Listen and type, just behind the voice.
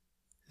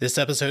This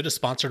episode is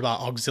sponsored by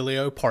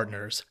Auxilio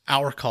Partners.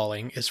 Our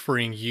calling is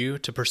freeing you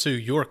to pursue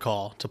your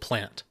call to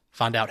plant.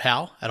 Find out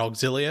how at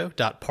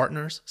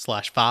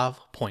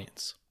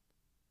auxilio.partners/5points.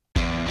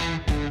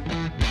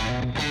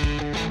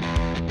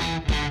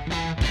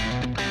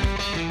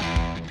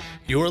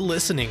 You're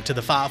listening to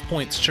the 5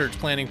 Points Church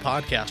Planting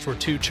Podcast, where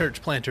two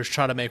church planters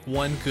try to make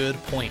one good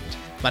point.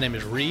 My name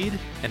is Reed,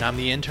 and I'm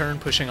the intern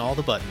pushing all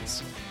the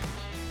buttons.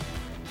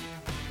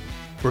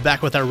 We're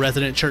back with our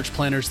resident church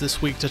planters this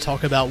week to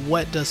talk about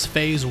what does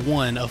phase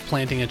one of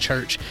planting a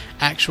church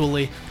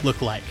actually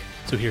look like.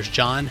 So here's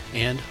John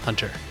and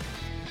Hunter.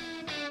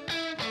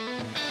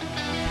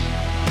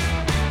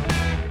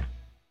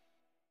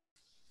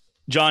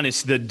 John,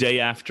 it's the day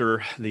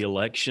after the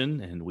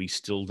election, and we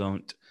still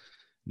don't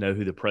know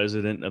who the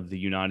president of the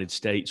United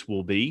States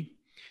will be.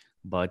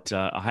 But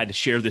I had to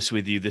share this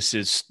with you. This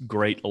is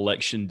great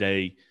election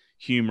day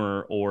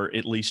humor, or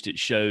at least it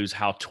shows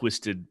how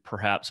twisted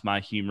perhaps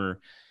my humor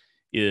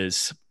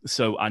is.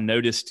 So I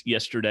noticed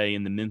yesterday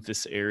in the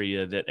Memphis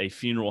area that a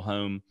funeral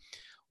home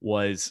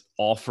was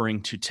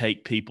offering to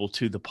take people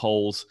to the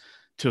polls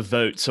to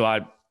vote. So I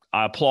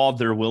applaud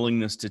their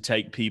willingness to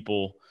take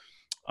people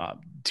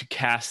to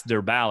cast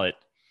their ballot,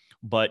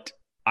 but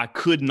I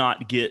could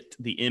not get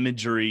the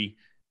imagery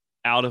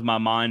out of my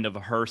mind of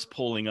a hearse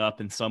pulling up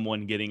and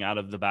someone getting out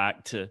of the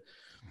back to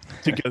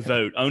go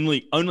vote.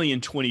 Only in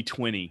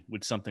 2020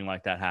 would something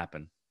like that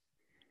happen.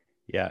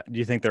 Yeah. Do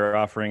you think they're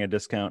offering a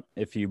discount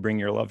if you bring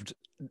your loved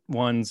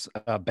one's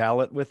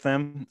ballot with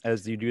them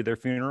as you do their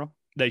funeral?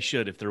 They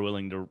should, if they're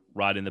willing to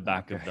ride in the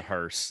back of the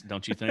hearse,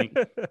 don't you think?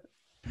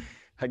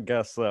 I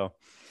guess so.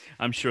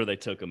 I'm sure they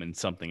took them in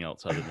something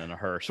else other than a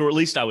hearse, or at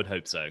least I would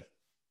hope so.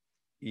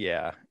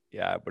 Yeah,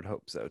 I would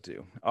hope so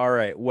too. All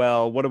right.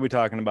 Well, what are we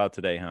talking about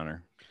today,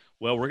 Hunter?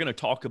 Well, we're going to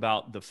talk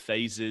about the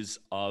phases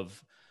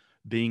of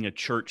being a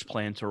church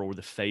planter, or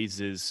the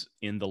phases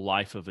in the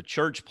life of a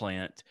church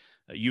plant.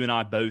 You and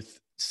I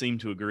both seem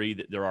to agree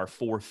that there are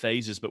 4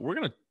 phases, but we're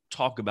going to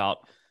talk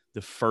about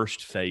the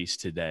first phase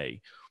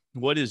today.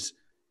 What does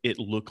it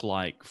look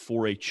like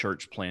for a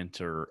church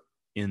planter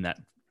in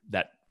that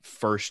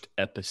first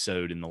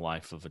episode in the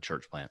life of a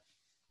church plant?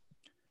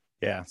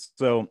 Yeah.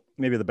 So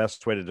maybe the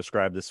best way to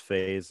describe this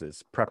phase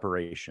is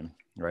preparation,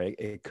 right?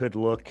 It could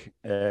look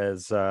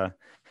as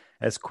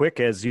quick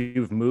as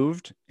you've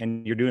moved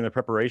and you're doing the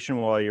preparation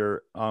while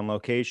you're on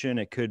location.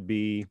 It could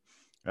be,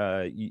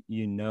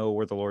 you know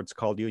where the Lord's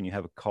called you and you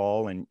have a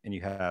call and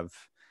you have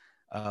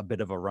a bit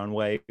of a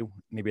runway.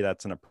 Maybe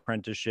that's an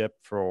apprenticeship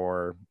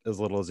for as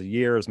little as a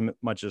year, as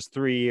much as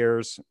 3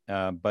 years.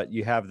 But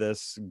you have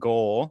this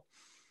goal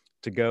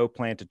to go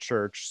plant a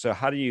church. So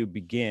how do you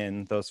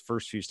begin those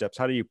first few steps?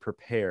 How do you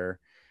prepare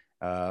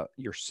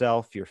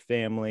yourself, your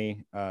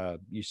family?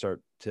 You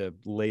start to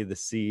lay the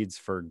seeds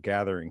for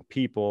gathering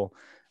people,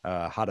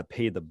 how to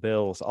pay the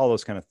bills, all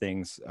those kind of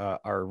things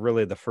are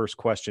really the first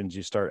questions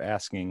you start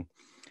asking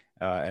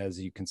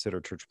as you consider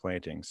church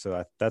planting.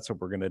 So that's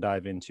what we're going to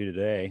dive into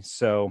today.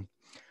 So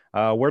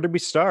where did we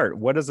start?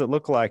 What does it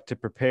look like to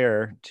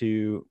prepare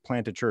to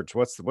plant a church?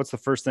 What's the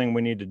first thing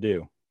we need to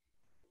do?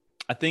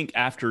 I think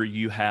after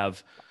you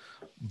have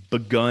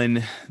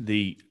begun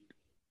the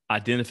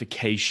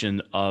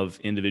identification of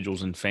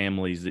individuals and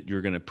families that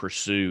you're going to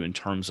pursue in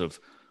terms of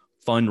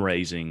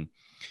fundraising,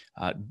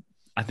 I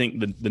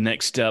think the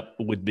next step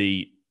would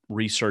be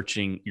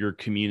researching your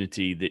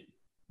community that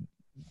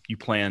you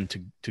plan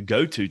to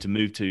go to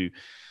move to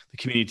the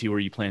community where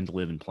you plan to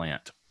live and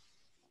plant.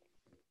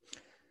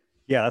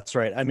 Yeah, that's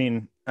right. I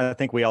mean, I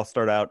think we all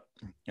start out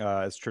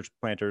as church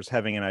planters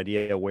having an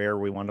idea where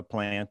we want to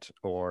plant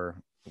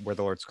or where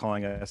the Lord's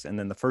calling us. And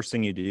then the first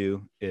thing you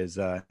do is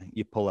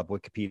you pull up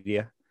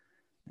Wikipedia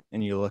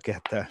and you look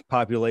at the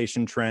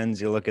population trends,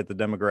 you look at the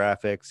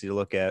demographics, you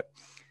look at,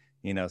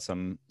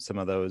 some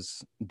of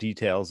those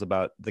details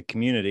about the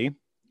community,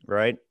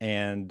 right?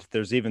 And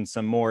there's even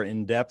some more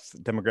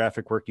in-depth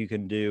demographic work you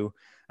can do.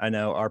 I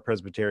know our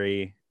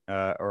presbytery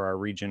or our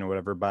region or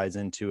whatever buys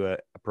into a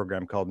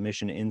program called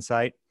Mission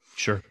Insight.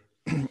 Sure.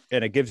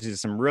 And it gives you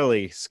some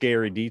really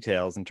scary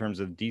details in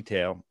terms of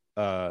detail,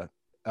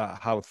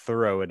 how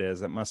thorough it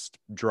is. It must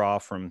draw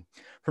from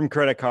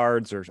credit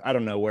cards, or I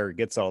don't know where it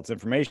gets all its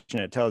information.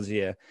 It tells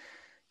you,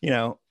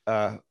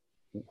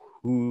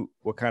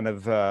 what kind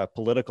of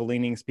political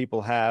leanings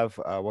people have,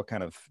 what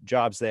kind of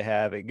jobs they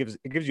have. It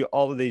gives you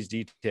all of these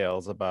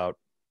details about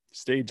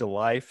stage of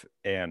life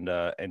and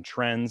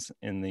trends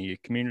in the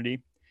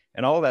community.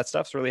 And all of that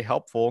stuff's really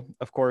helpful.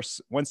 Of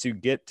course, once you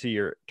get to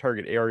your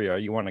target area,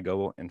 you want to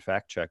go and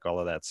fact check all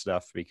of that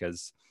stuff,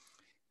 because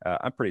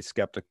I'm pretty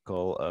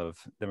skeptical of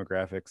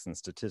demographics and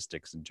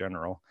statistics in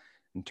general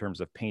in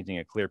terms of painting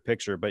a clear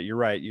picture. But you're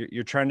right.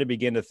 You're trying to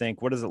begin to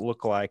think, what does it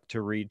look like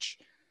to reach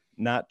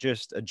not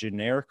just a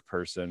generic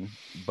person,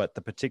 but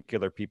the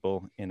particular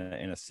people in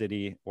a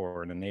city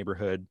or in a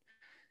neighborhood.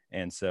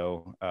 And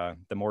so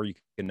the more you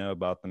can know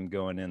about them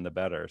going in, the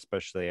better,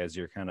 especially as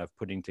you're kind of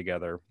putting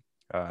together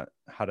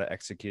how to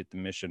execute the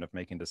mission of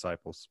making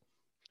disciples.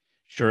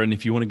 Sure. And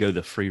if you want to go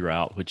the free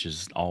route, which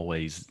is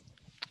always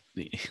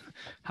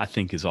I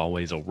think is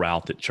always a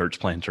route that church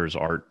planters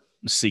are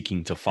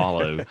seeking to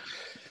follow.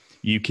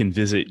 You can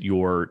visit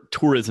your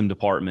tourism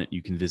department.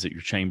 You can visit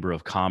your chamber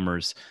of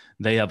commerce.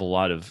 They have a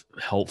lot of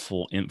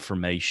helpful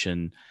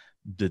information.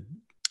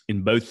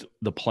 In both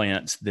the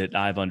plants that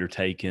I've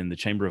undertaken, the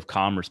Chamber of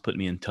Commerce put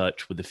me in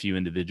touch with a few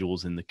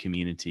individuals in the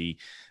community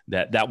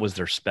that was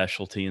their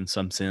specialty in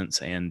some sense.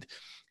 And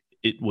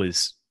it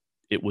was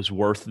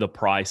worth the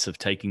price of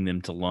taking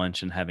them to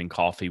lunch and having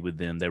coffee with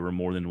them. They were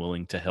more than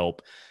willing to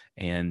help.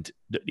 And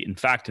in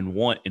fact, in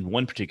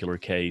one particular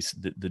case,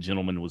 the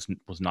gentleman was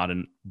not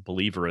a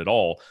believer at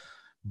all,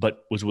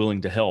 but was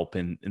willing to help.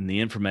 And the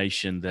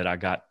information that I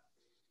got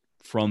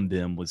from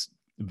them was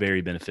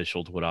very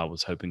beneficial to what I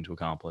was hoping to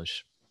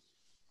accomplish.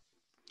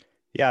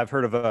 Yeah, I've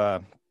heard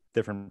of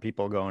different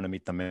people going to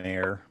meet the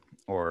mayor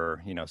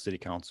or, city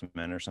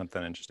councilman or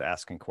something and just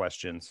asking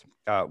questions.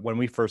 When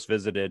we first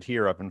visited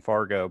here up in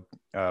Fargo,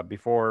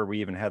 before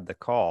we even had the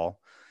call,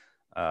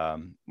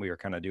 we were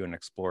kind of doing an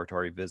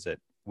exploratory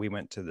visit. We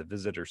went to the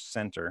visitor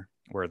center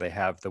where they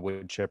have the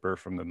wood chipper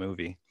from the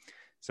movie.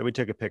 So we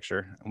took a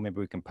picture. Maybe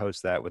we can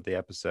post that with the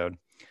episode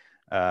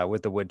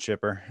with the wood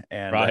chipper.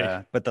 And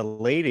right. But the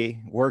lady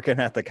working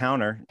at the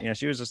counter,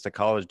 she was just a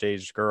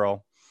college-aged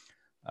girl.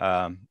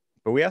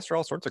 But we asked her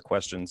all sorts of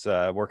questions.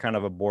 We're kind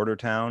of a border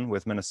town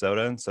with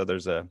Minnesota. And so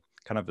there's a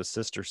kind of a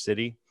sister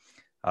city,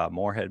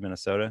 Moorhead,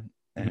 Minnesota.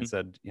 And it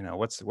said,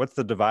 what's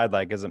the divide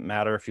like? Does it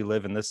matter if you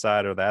live in this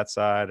side or that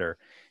side? Or,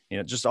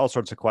 just all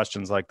sorts of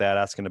questions like that,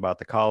 asking about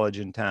the college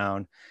in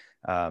town.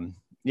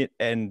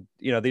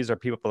 These are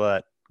people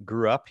that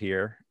grew up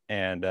here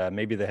and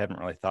maybe they haven't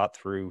really thought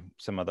through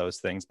some of those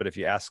things. But if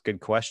you ask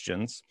good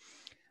questions,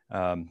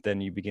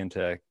 then you begin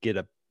to get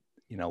a,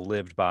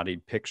 lived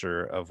bodied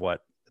picture of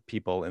what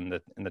people in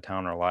the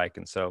town are like.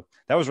 And so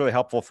that was really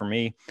helpful for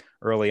me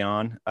early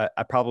on.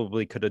 I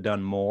probably could have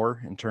done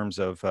more in terms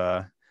of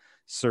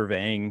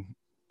surveying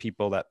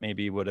people that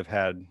maybe would have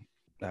had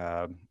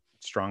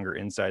stronger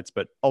insights.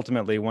 But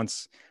ultimately,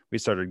 once we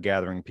started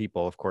gathering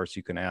people, of course,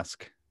 you can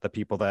ask the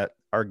people that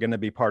are going to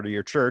be part of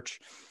your church,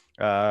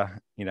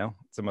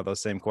 some of those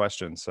same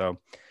questions. So,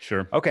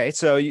 sure. Okay.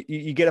 So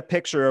you get a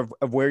picture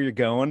of where you're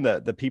going,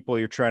 the people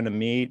you're trying to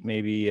meet,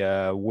 maybe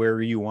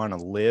where you want to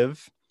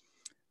live.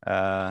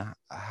 How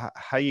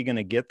are you going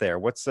to get there?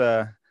 What's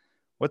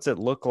it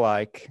look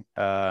like?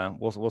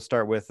 We'll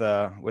start with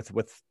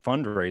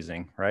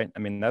fundraising, right? I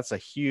mean, that's a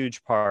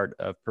huge part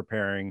of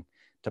preparing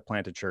to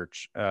plant a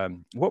church.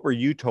 What were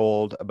you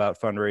told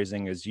about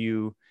fundraising as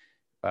you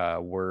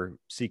were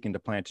seeking to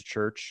plant a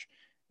church,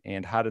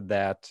 and how did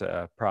that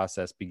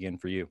process begin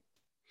for you?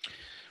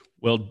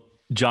 Well,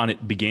 John,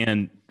 it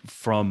began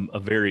from a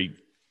very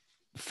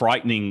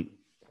frightening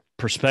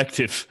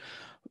perspective,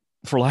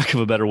 for lack of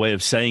a better way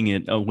of saying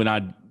it.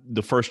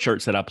 The first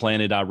church that I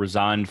planted, I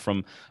resigned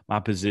from my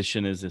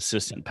position as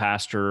assistant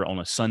pastor on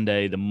a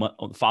Sunday. The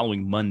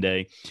following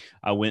Monday,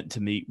 I went to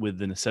meet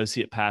with an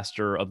associate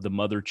pastor of the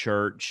mother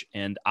church,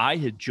 and I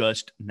had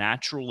just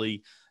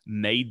naturally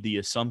made the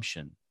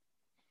assumption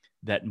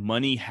that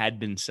money had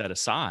been set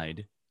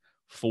aside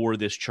for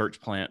this church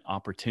plant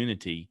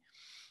opportunity,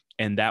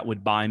 and that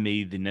would buy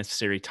me the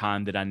necessary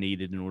time that I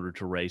needed in order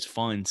to raise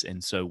funds.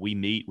 And so we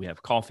meet, we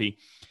have coffee,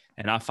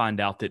 and I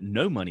find out that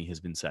no money has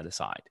been set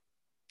aside.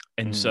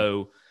 And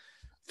so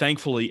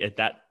thankfully at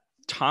that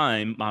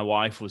time, my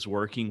wife was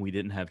working. We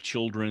didn't have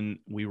children.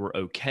 We were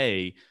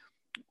okay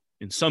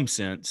in some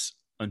sense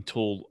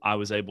until I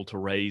was able to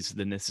raise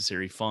the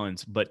necessary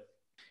funds. But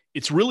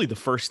it's really the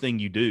first thing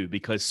you do,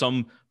 because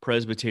some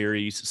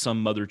presbyteries,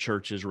 some mother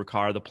churches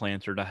require the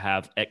planter to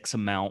have X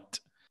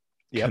amount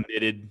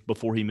committed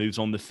before he moves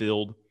on the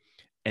field.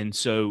 And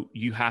so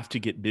you have to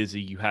get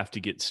busy. You have to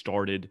get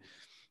started.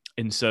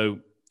 And so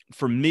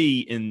for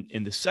me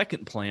in the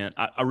second plant,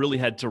 I really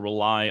had to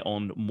rely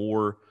on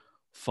more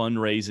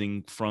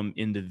fundraising from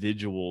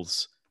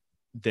individuals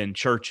than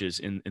churches.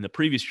 In the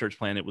previous church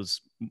plant, it was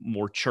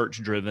more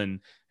church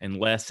driven and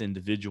less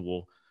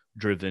individual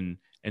driven.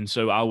 And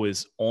so I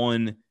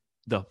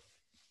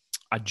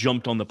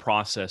jumped on the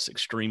process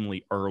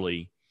extremely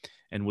early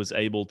and was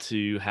able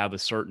to have a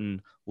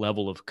certain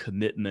level of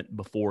commitment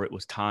before it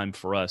was time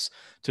for us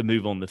to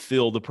move on the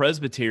field. The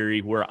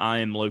presbytery where I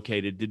am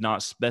located did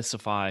not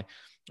specify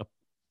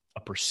a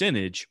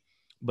percentage,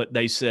 but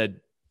they said,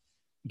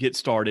 get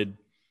started.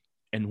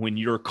 And when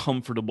you're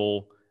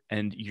comfortable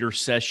and your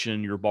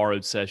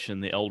borrowed session,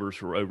 the elders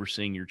who are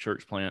overseeing your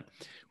church plant,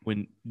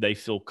 when they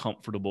feel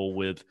comfortable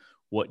with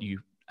what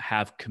you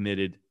have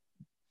committed,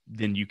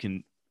 then you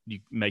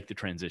make the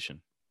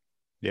transition.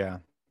 Yeah.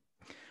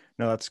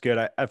 No, that's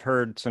good. I've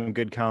heard some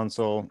good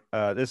counsel.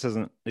 This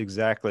isn't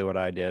exactly what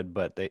I did,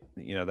 but that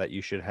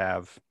you should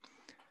have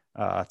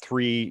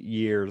 3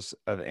 years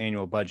of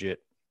annual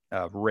budget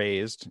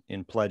raised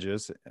in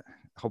pledges,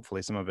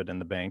 hopefully some of it in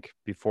the bank,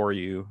 before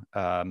you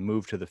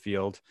move to the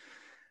field.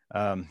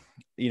 I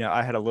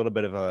had a little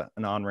bit of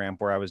an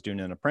on-ramp where I was doing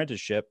an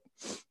apprenticeship,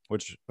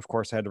 which of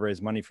course I had to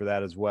raise money for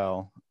that as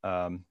well.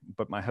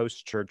 But my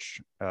host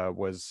church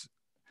was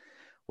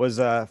was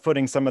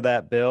footing some of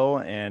that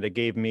bill, and it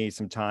gave me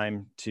some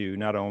time to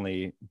not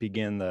only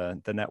begin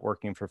the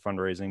networking for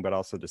fundraising, but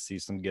also to see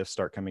some gifts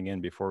start coming in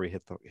before we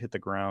hit the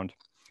ground.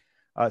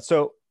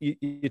 So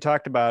you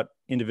talked about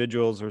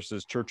individuals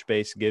versus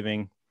church-based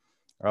giving.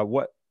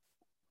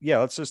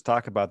 Let's just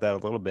talk about that a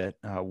little bit.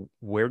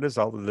 Where does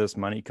all of this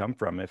money come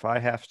from? If I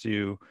have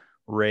to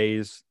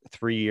raise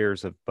 3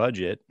 years of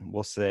budget,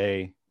 we'll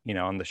say,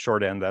 on the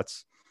short end,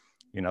 that's,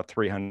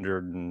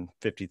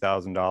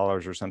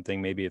 $350,000 or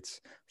something. Maybe it's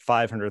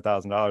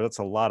 $500,000. That's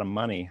a lot of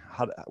money.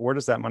 Where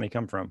does that money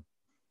come from?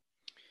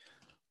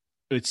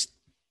 It's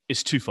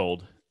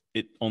twofold.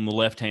 On the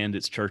left hand,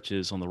 it's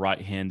churches. On the right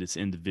hand, it's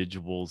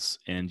individuals,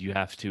 and you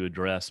have to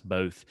address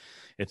both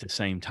at the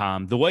same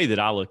time. The way that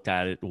I looked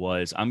at it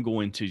was, I'm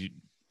going to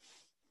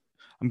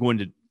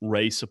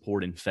raise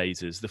support in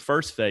phases. The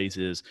first phase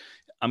is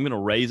I'm going to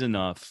raise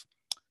enough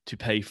to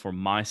pay for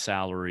my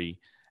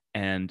salary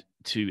and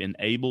to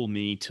enable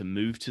me to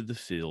move to the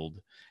field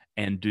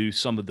and do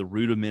some of the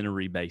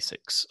rudimentary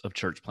basics of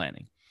church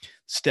planning.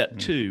 Step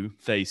two,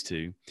 phase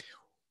two,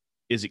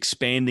 is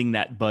expanding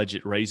that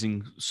budget,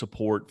 raising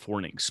support for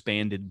an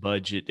expanded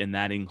budget. And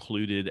that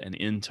included an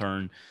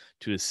intern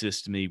to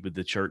assist me with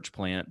the church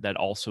plant. That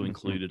also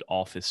included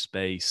office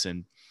space,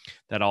 and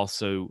that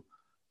also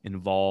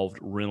involved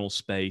rental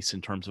space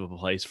in terms of a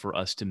place for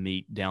us to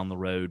meet down the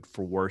road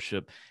for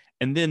worship.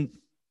 And then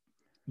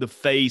the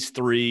phase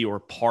three, or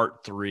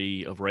part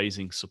three, of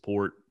raising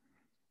support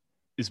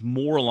is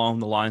more along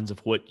the lines of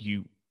what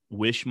you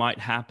wish might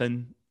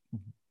happen,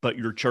 but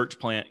your church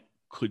plant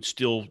could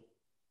still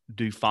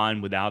do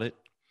fine without it.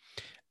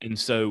 And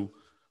so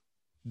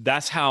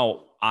that's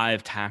how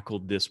I've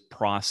tackled this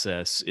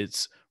process.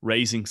 It's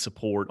raising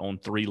support on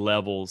 3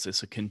 levels.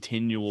 It's a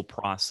continual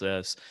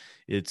process.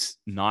 It's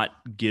not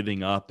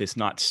giving up. It's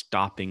not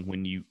stopping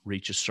when you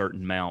reach a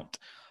certain amount.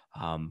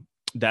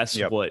 That's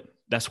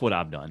what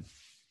I've done.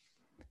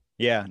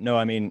 Yeah, no,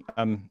 I mean,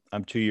 I'm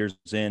 2 years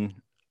in,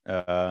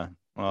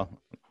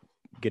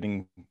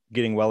 getting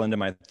well into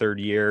my 3rd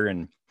year,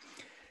 and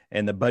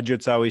the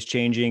budget's always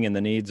changing and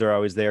the needs are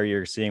always there.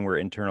 You're seeing where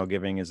internal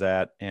giving is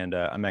at. And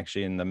I'm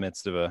actually in the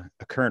midst of a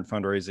current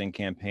fundraising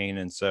campaign.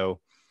 And so,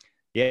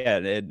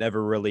 it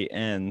never really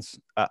ends.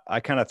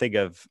 I kind of think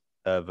of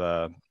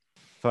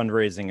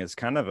fundraising as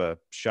kind of a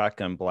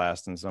shotgun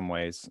blast in some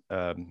ways.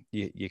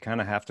 You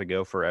kind of have to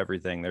go for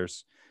everything.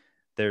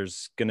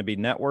 There's going to be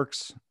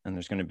networks, and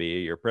there's going to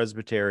be your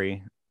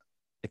presbytery.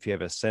 If you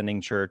have a sending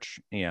church,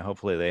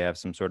 hopefully they have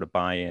some sort of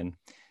buy-in.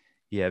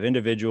 You have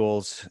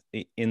individuals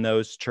in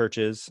those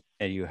churches,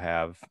 and you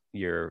have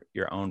your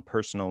own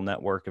personal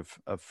network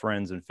of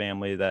friends and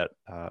family that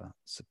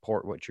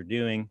support what you're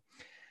doing.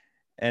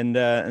 And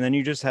then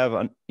you just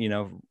have,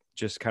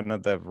 just kind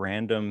of the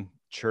random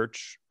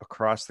church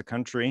across the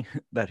country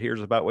that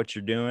hears about what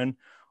you're doing,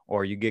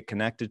 or you get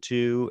connected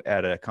to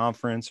at a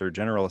conference or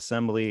general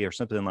assembly or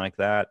something like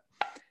that.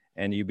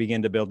 And you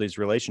begin to build these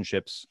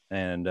relationships.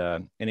 And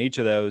each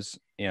of those,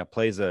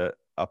 plays a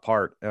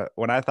part.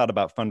 When I thought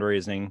about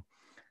fundraising,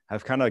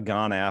 I've kind of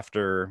gone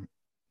after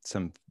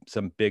some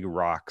big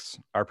rocks.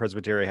 Our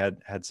presbytery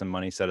had some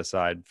money set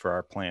aside for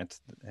our plant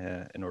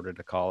in order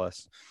to call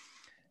us.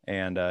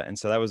 And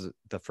so that was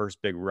the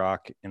first big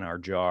rock in our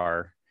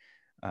jar.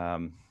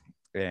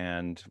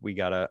 And we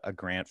got a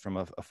grant from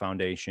a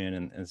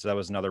foundation. And so that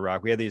was another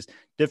rock. We had these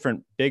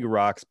different big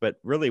rocks, but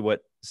really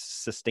what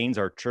sustains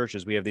our church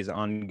is we have these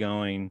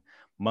ongoing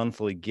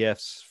monthly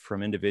gifts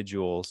from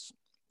individuals,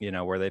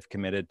 where they've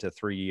committed to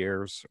 3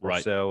 years or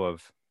so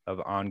of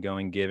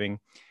ongoing giving.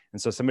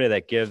 And so somebody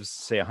that gives,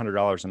 say,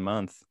 $100 a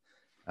month,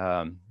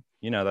 that's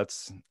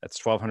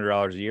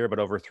 $1,200 a year, but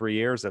over 3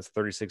 years, that's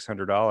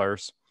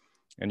 $3,600.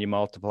 And you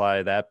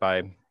multiply that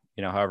by,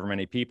 however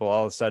many people,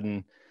 all of a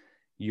sudden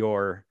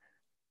your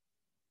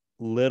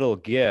little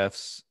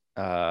gifts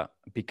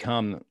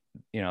become,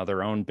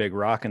 their own big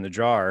rock in the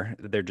jar.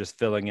 They're just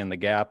filling in the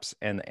gaps,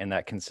 and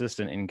that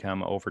consistent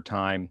income over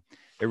time,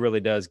 it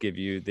really does give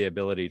you the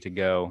ability to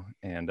go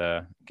and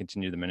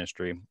continue the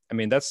ministry. I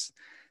mean, that's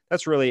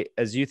really,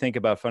 as you think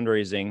about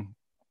fundraising,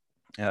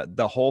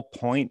 the whole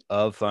point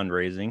of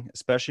fundraising,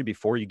 especially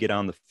before you get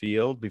on the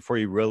field, before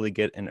you really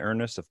get in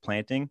earnest of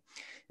planting,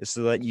 is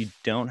so that you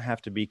don't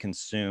have to be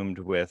consumed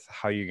with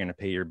how you're going to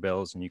pay your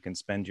bills, and you can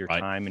spend your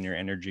time and your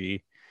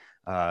energy,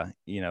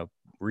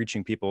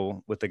 reaching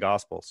people with the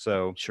gospel.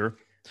 So sure.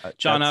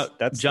 John, I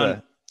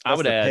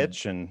would add,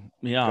 pitch, and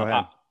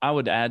I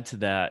would add to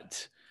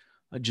that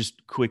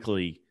just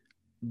quickly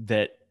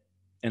that,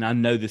 and I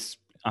know this,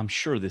 I'm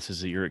sure this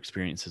is your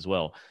experience as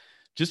well.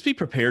 Just be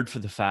prepared for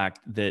the fact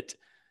that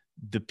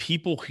the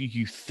people who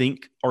you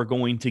think are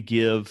going to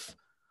give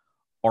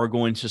are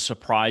going to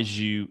surprise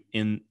you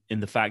in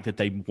the fact that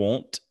they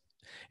won't,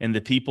 and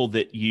the people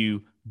that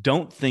you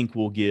don't think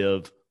will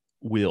give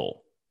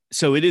will.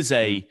 So it's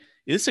a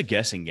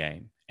guessing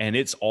game, and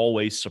it's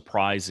always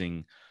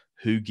surprising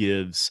who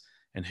gives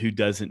and who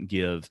doesn't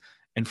give.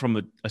 And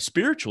from a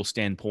spiritual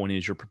standpoint,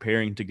 as you're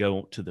preparing to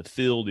go to the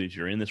field, as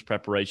you're in this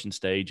preparation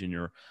stage and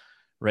you're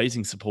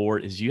raising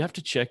support is you have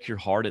to check your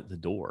heart at the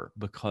door,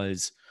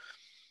 because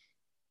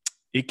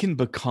it can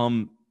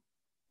become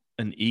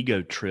an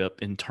ego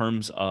trip in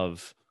terms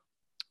of,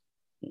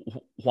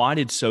 why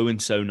did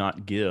so-and-so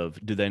not give?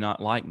 Do they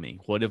not like me?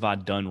 What have I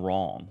done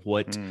wrong?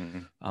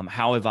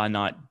 How have I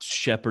not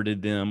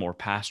shepherded them or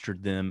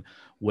pastored them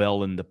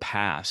well in the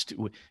past?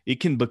 It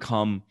can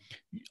become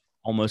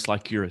almost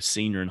like you're a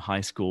senior in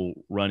high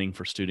school running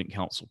for student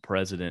council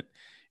president.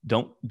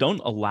 Don't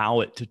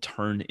allow it to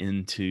turn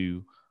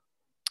into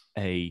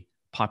a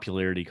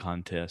popularity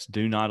contest.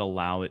 Do not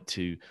allow it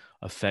to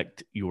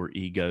affect your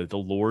ego. The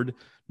Lord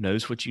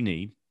knows what you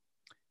need,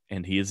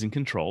 and He is in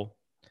control.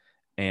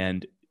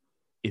 And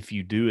if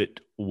you do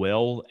it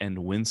well and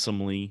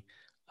winsomely,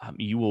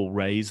 you will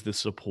raise the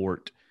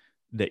support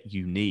that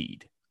you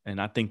need. And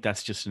I think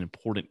that's just an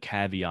important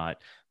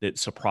caveat that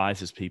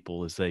surprises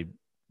people as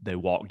they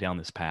walk down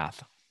this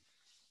path.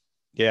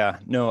 Yeah,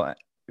 no,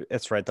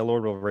 that's right. The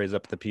Lord will raise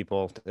up the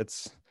people.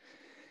 It's,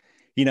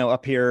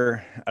 up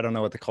here, I don't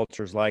know what the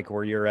culture's like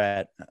where you're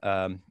at.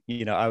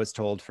 I was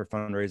told for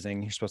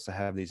fundraising, you're supposed to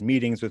have these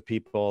meetings with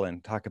people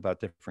and talk about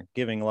different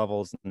giving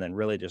levels, and then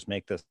really just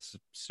make this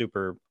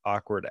super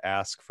awkward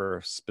ask for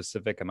a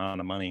specific amount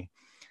of money.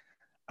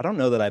 I don't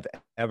know that I've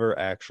ever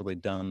actually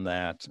done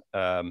that.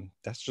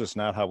 That's just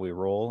not how we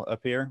roll up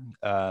here.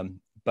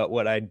 But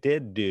what I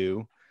did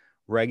do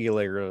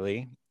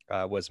regularly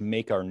was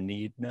make our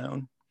need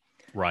known.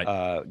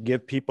 Right.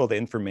 Give people the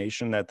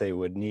information that they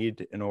would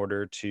need in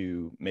order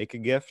to make a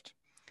gift.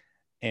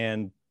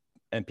 And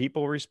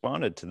people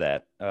responded to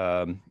that.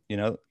 I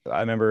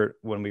remember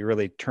when we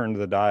really turned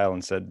the dial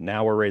and said,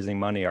 now we're raising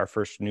money, our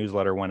first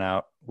newsletter went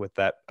out with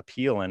that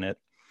appeal in it.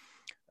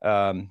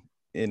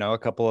 A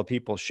couple of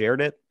people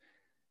shared it,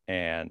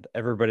 and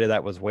everybody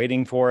that was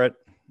waiting for it,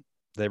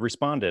 they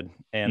responded.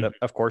 And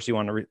of course you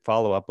want to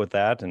follow up with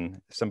that. And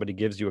if somebody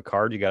gives you a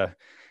card, you got to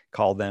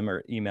call them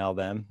or email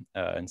them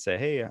and say,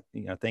 hey,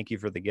 thank you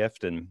for the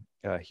gift. And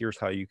here's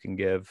how you can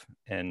give,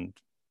 and,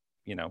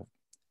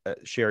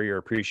 share your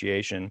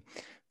appreciation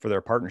for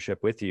their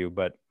partnership with you.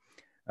 But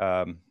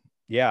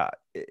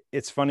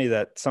it's funny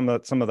that some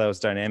of those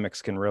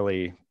dynamics can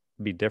really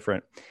be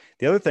different.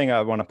 The other thing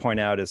I want to point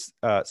out is,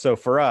 so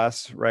for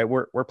us, right,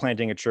 we're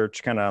planting a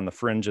church kind of on the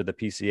fringe of the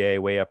PCA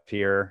way up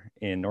here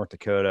in North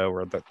Dakota,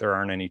 where there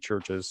aren't any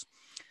churches.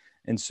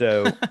 And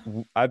so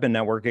I've been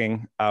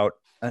networking out,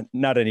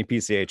 not any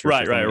PCA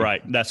churches.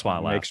 Right. That's why I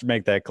laughed.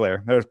 Make that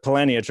clear. There's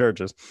plenty of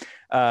churches.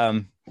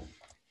 I've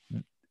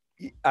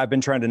been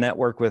trying to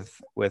network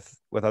with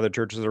other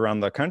churches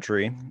around the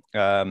country,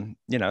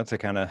 to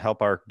kind of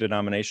help our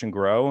denomination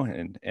grow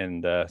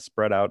and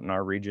spread out in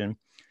our region.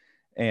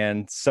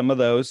 And some of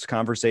those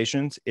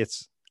conversations,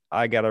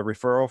 I got a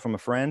referral from a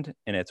friend,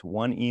 and it's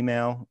one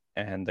email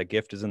and the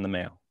gift is in the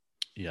mail.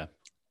 Yeah.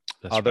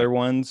 Other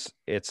ones,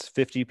 it's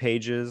 50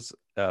 pages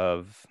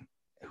of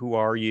who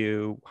are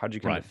you? How'd you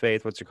come to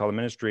faith? What's your call to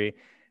ministry?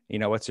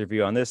 What's your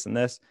view on this and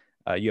this?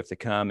 You have to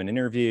come and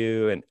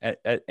interview, and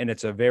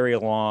it's a very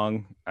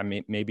long,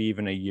 maybe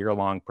even a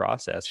year-long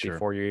process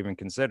before you're even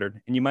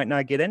considered, and you might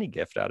not get any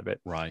gift out of it.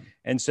 Right.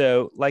 And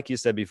so, like you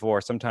said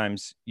before,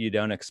 sometimes you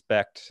don't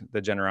expect the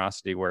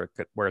generosity where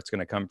it's going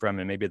to come from,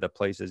 and maybe the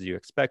places you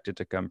expect it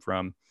to come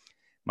from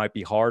might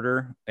be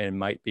harder and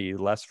might be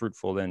less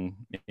fruitful than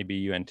maybe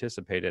you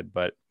anticipated.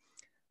 But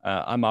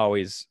I'm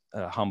always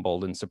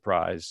humbled and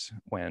surprised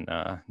when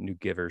new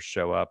givers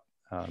show up,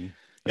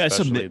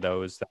 especially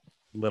those that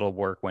little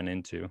work went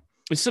into.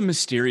 It's a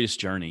mysterious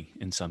journey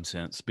in some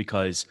sense,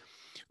 because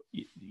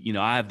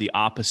I have the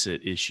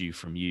opposite issue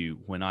from you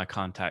when I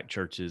contact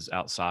churches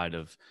outside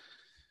of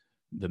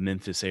the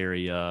Memphis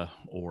area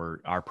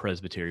or our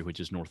presbytery, which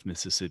is North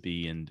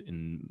Mississippi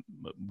and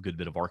a good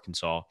bit of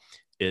Arkansas.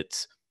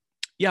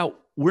 We're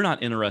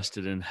not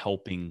interested in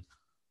helping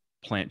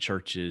plant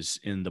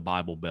churches in the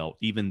Bible Belt,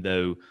 even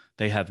though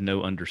they have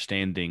no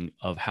understanding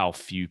of how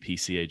few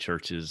PCA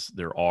churches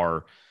there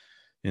are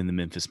in the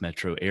Memphis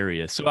metro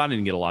area. So I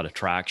didn't get a lot of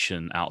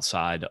traction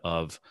outside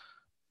of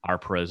our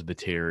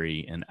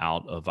presbytery and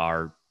out of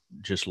our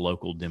just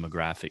local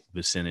demographic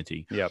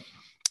vicinity. Yep.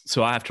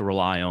 So I have to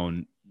rely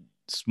on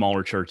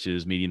smaller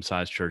churches,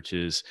 medium-sized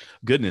churches.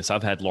 Goodness,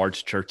 I've had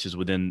large churches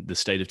within the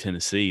state of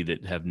Tennessee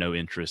that have no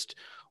interest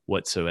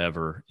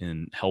whatsoever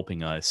in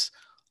helping us,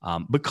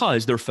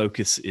 because their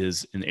focus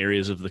is in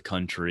areas of the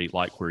country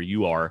like where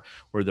you are,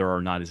 where there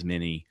are not as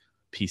many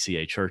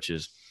PCA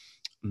churches.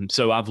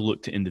 So I've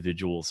looked to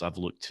individuals, I've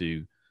looked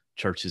to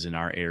churches in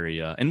our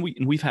area, and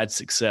we've had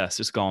success.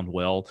 It's gone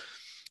well.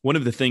 One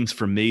of the things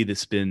for me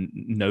that's been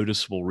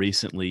noticeable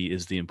recently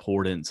is the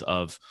importance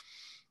of,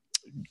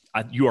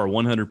 you are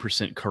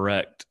 100%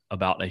 correct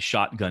about a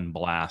shotgun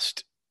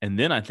blast. And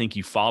then I think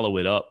you follow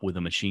it up with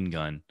a machine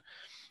gun,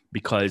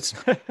 because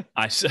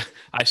I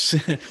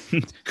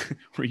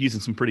we're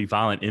using some pretty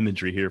violent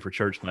imagery here for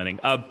church planting.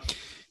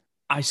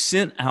 I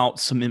sent out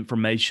some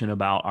information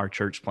about our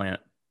church plant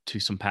to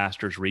some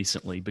pastors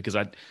recently, because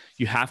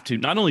you have to,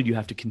 not only do you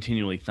have to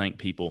continually thank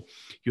people,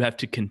 you have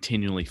to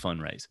continually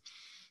fundraise.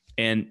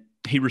 And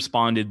he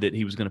responded that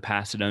he was going to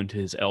pass it on to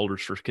his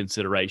elders for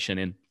consideration.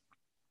 And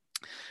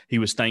he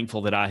was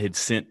thankful that I had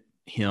sent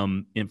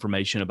him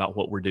information about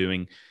what we're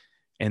doing,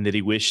 and that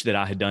he wished that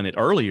I had done it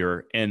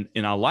earlier. And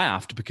I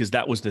laughed, because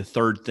that was the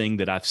third thing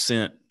that I've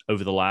sent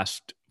over the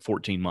last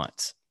 14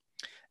 months.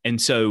 And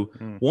so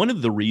one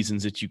of the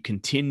reasons that you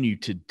continue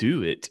to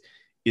do it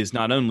is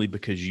not only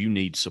because you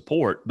need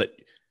support, but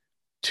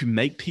to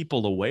make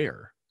people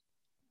aware,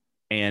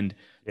 and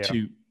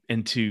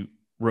to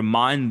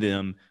remind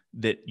them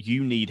that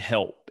you need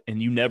help.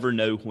 And you never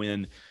know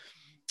when,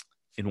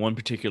 in one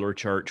particular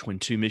church, when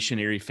two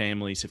missionary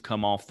families have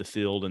come off the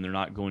field and they're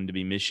not going to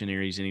be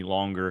missionaries any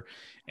longer,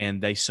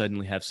 and they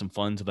suddenly have some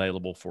funds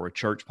available for a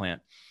church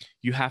plant,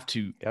 you have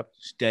to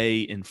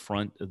stay in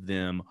front of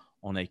them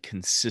on a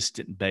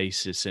consistent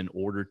basis in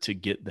order to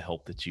get the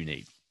help that you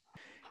need.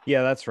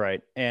 Yeah, that's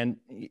right. And,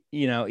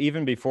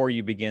 even before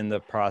you begin the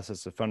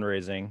process of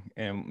fundraising,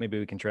 and maybe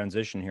we can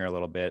transition here a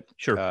little bit.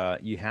 Sure.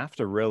 You have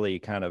to really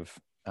kind of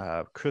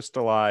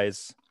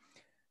crystallize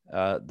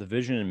the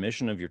vision and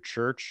mission of your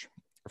church.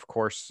 Of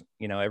course,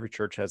 every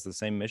church has the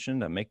same mission: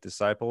 to make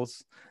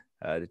disciples,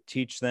 to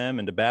teach them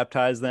and to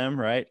baptize them,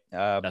 right?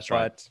 That's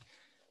right.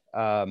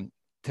 But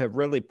to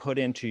really put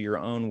into your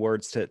own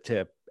words,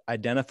 to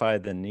identify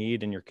the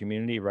need in your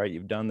community, right?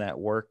 You've done that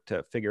work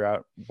to figure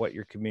out what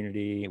your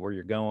community, where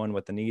you're going,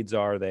 what the needs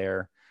are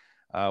there.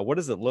 What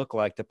does it look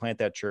like to plant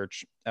that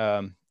church?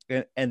 And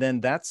then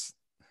that's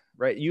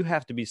right. You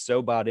have to be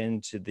so bought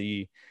into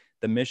the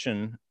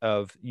mission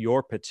of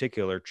your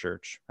particular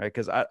church, right?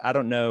 Because I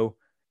don't know,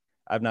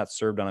 I've not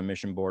served on a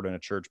mission board in a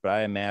church, but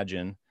I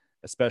imagine,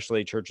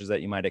 especially churches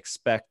that you might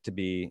expect to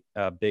be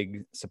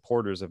big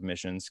supporters of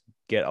missions,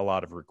 get a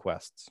lot of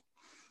requests.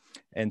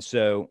 And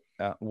so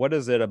what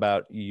is it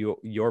about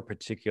your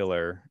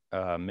particular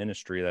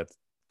ministry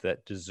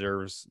that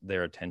deserves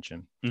their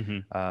attention?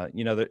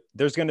 Mm-hmm.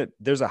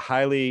 There's a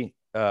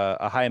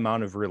high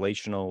amount of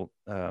relational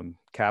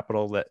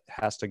capital that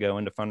has to go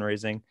into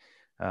fundraising.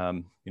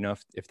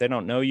 If they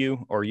don't know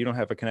you, or you don't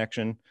have a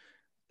connection,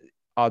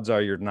 odds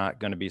are you're not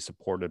going to be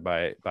supported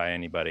by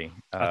anybody.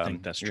 I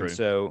think that's true.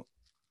 So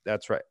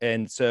that's right.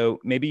 And so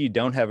maybe you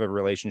don't have a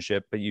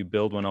relationship, but you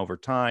build one over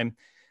time.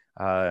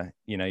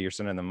 You're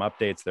sending them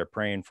updates, they're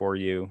praying for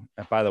you.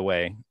 And by the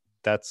way,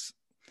 that's,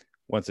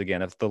 once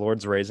again, if the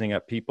Lord's raising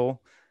up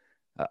people,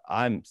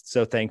 I'm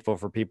so thankful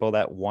for people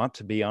that want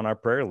to be on our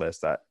prayer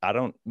list. I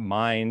don't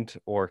mind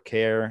or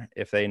care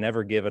if they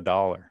never give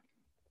 $1,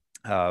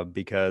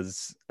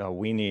 because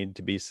we need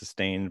to be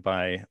sustained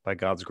by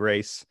God's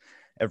grace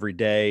every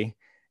day.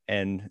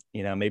 And,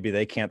 maybe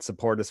they can't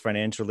support us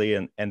financially,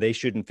 and they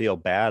shouldn't feel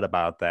bad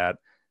about that,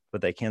 but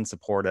they can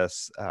support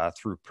us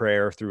through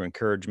prayer, through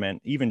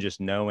encouragement. Even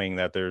just knowing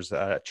that there's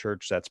a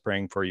church that's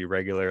praying for you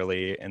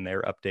regularly and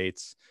their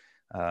updates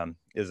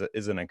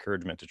is an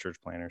encouragement to church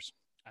planners.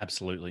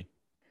 Absolutely.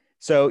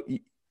 So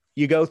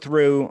you go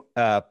through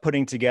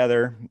putting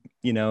together,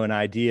 an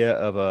idea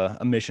of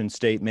a mission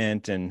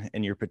statement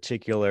and your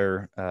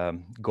particular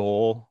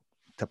goal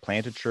to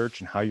plant a church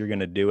and how you're going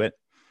to do it.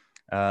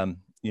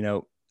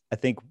 I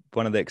think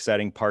one of the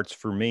exciting parts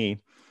for me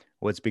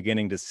was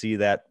beginning to see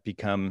that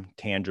become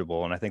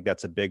tangible. And I think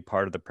that's a big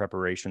part of the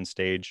preparation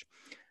stage.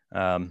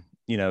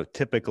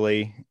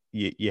 Typically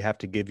you have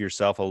to give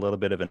yourself a little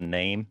bit of a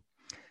name.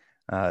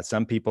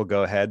 Some people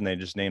go ahead and they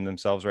just name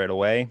themselves right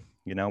away.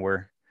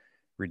 We're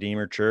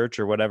Redeemer Church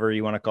or whatever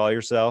you want to call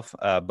yourself.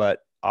 But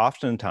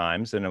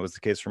oftentimes, and it was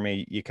the case for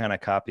me, you kind of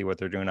copy what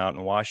they're doing out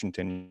in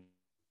Washington.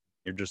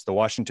 You're just the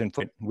Washington.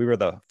 We were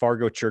the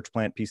Fargo Church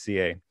Plant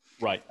PCA.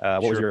 Right.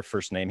 What was your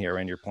first name here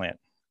in your plant?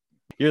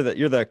 You're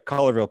the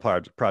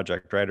Collierville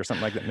project, right? Or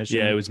something like that. Mission.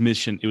 Yeah, it was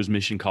Mission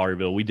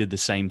Collierville. We did the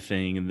same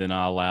thing. And then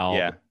I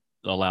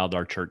allowed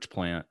our church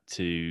plant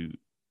to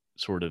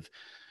sort of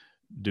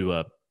do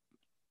a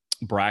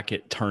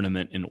bracket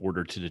tournament in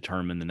order to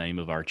determine the name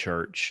of our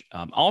church.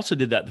 I also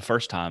did that the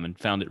first time and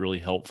found it really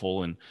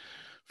helpful and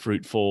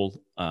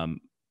fruitful.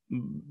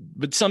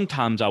 But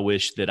sometimes I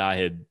wish that I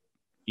had,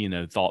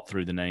 thought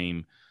through the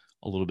name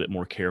a little bit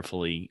more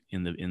carefully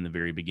in the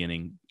very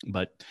beginning.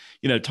 But,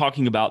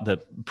 talking about the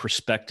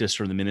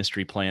prospectus or the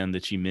ministry plan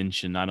that you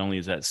mentioned, not only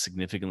is that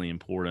significantly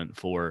important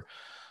for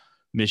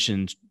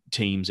mission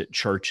teams at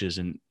churches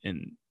and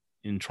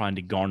in trying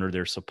to garner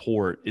their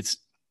support, it's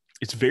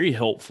very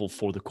helpful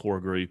for the core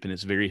group, and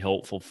it's very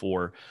helpful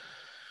for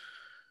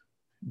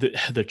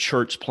the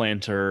church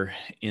planter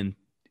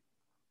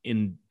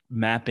in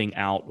mapping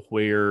out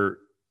where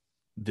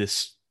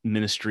this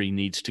ministry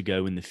needs to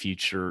go in the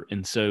future.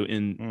 And so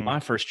in my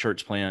first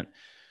church plant,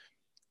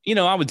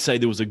 I would say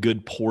there was a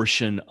good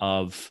portion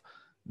of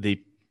the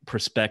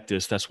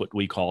prospectus, that's what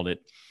we called it.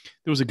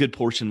 There was a good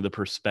portion of the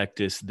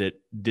prospectus that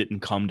didn't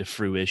come to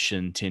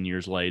fruition 10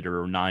 years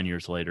later or 9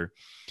 years later.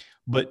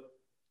 But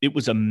it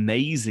was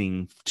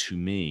amazing to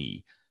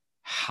me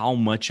how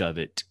much of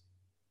it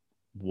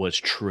was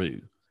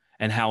true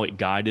and how it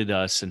guided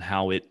us and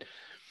how it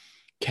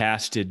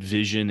casted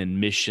vision and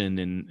mission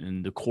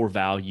and the core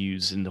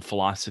values and the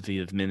philosophy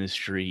of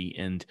ministry.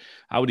 And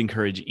I would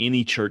encourage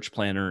any church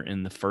planter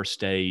in the first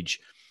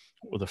stage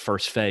or the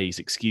first phase,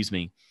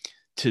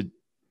 to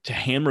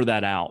hammer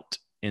that out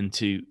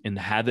and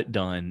have it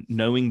done,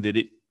 knowing that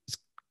it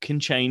can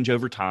change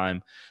over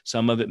time.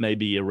 Some of it may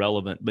be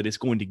irrelevant, but it's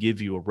going to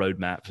give you a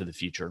roadmap for the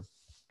future.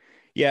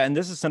 Yeah, and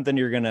this is something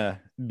you're going to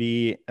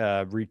be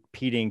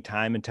repeating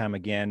time and time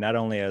again, not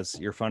only as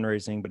you're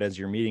fundraising, but as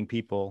you're meeting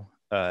people,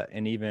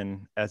 and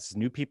even as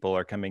new people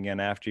are coming in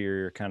after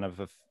you're kind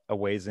of a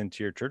ways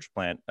into your church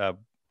plant.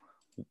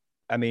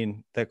 I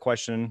mean, the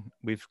question,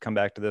 we've come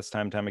back to this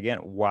time and time again: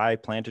 why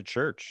plant a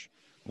church?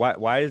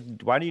 Why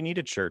do you need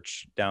a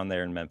church down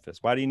there in Memphis?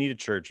 Why do you need a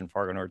church in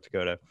Fargo, North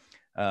Dakota?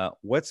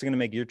 What's going to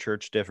make your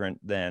church different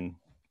than,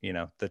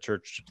 the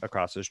church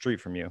across the street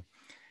from you?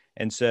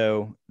 And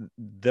so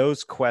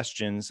those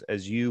questions,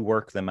 as you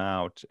work them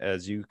out,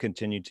 as you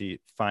continue to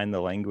find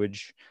the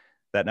language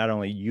that not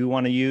only you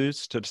want to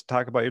use to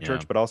talk about your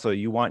church, but also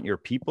you want your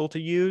people to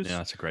use. Yeah,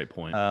 that's a great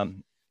point.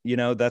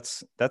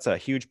 That's a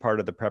huge part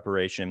of the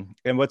preparation.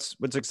 And what's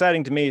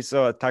exciting to me,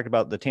 so I talked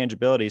about the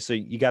tangibility. So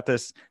you got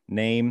this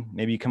name,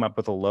 maybe you come up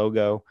with a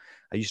logo,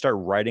 you start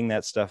writing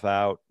that stuff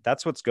out.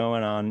 That's what's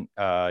going on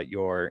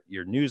your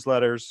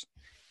newsletters.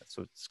 That's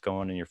what's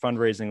going in your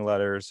fundraising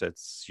letters.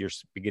 You're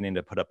beginning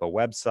to put up a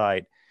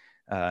website,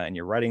 and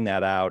you're writing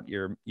that out.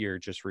 You're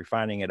just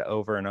refining it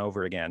over and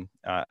over again.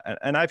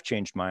 And I've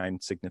changed mine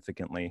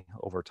significantly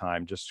over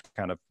time, just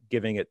kind of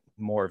giving it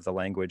more of the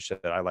language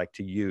that I like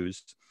to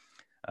use,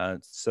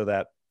 so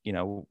that,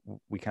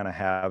 we kind of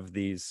have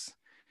these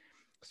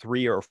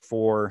 3 or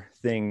 4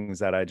 things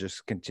that I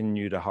just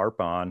continue to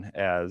harp on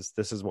as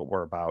this is what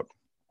we're about.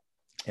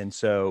 And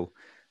so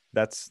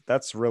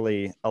that's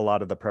really a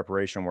lot of the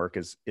preparation work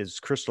is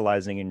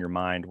crystallizing in your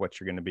mind what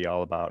you're going to be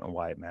all about and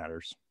why it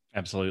matters.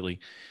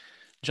 Absolutely.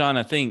 John,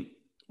 I think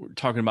we're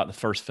talking about the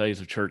first phase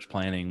of church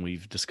planning.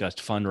 We've discussed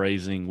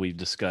fundraising. We've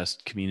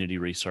discussed community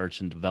research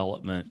and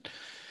development.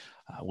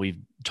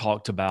 We've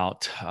talked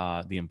about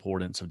the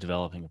importance of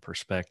developing a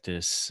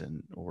prospectus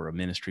or a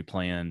ministry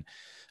plan.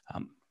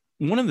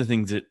 One of the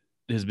things that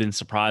has been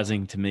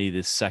surprising to me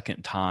this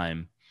second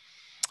time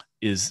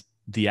is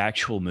the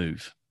actual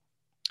move.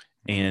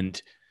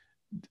 And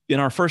in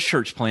our first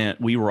church plant,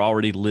 we were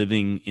already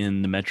living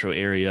in the metro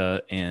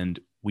area, and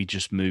we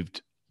just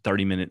moved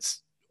 30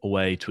 minutes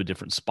away to a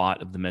different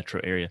spot of the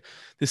metro area.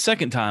 The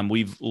second time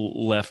we've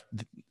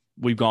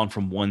gone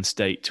from one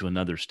state to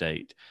another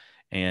state.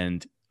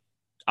 And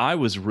I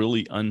was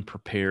really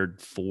unprepared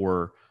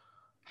for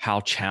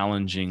how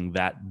challenging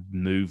that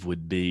move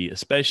would be,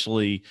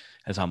 especially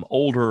as I'm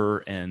older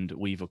and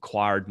we've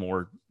acquired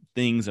more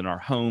things in our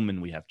home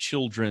and we have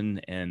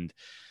children. And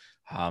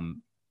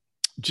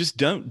just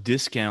don't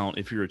discount,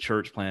 if you're a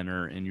church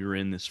planter and you're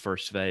in this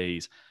first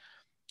phase,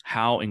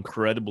 how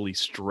incredibly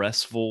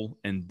stressful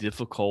and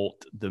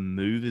difficult the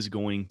move is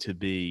going to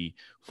be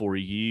for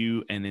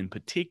you, and in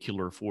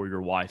particular for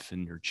your wife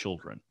and your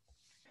children.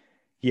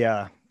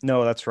 Yeah,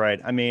 no, that's right.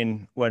 I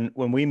mean, when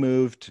we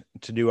moved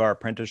to do our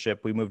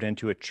apprenticeship, we moved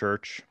into a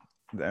church,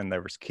 and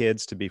there was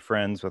kids to be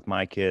friends with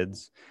my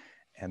kids,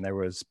 and there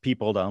was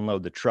people to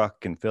unload the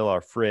truck and fill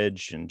our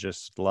fridge and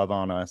just love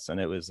on us. And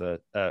it was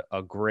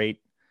a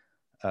great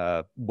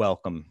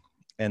welcome.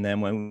 And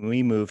then when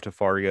we moved to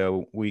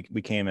Fargo, we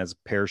came as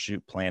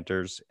parachute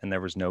planters, and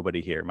there was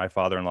nobody here. My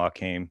father-in-law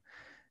came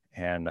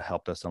and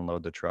helped us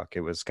unload the truck.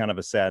 It was kind of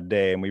a sad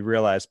day, and we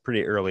realized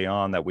pretty early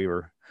on that we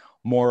were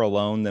more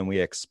alone than we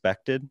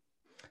expected.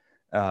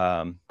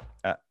 I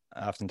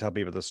often tell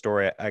people the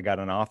story. I got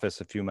an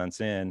office a few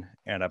months in,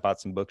 and I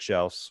bought some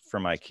bookshelves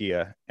from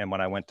IKEA. And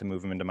when I went to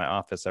move them into my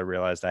office, I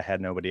realized I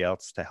had nobody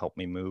else to help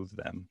me move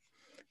them.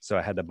 So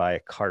I had to buy a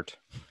cart.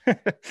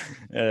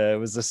 It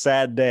was a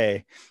sad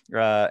day.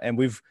 And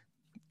we've,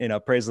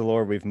 praise the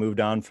Lord, we've moved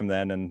on from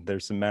then. And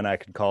there's some men I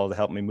could call to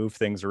help me move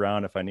things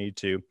around if I need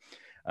to.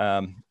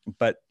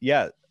 But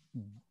yeah,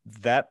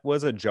 that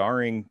was a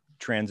jarring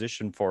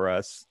transition for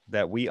us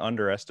that we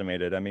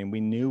underestimated. I mean, we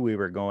knew we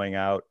were going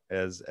out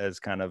as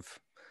kind of,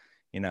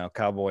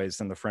 cowboys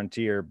in the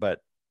frontier,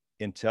 but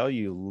until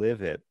you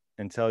live it,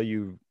 until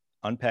you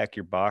unpack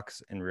your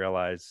box and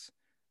realize,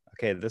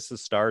 okay, this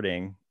is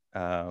starting.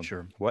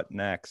 Sure. What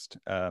next?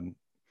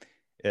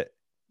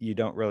 You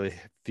don't really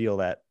feel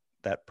that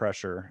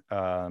pressure,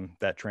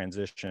 that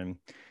transition.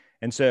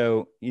 And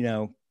so,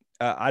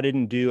 I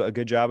didn't do a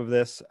good job of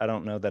this. I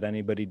don't know that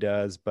anybody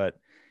does, but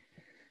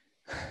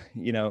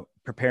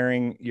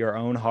preparing your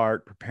own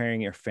heart,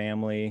 preparing your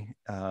family,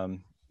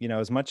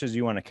 as much as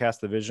you want to cast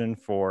the vision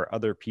for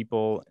other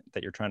people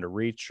that you're trying to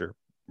reach or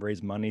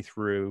raise money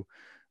through,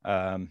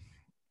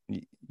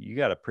 you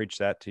got to preach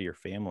that to your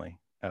family,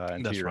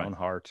 and to your own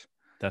heart.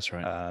 That's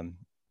right.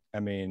 I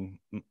mean,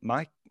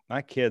 my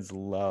kids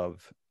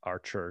love our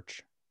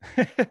church.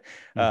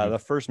 Mm-hmm. The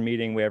first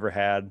meeting we ever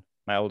had,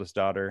 my oldest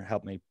daughter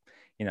helped me,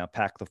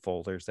 pack the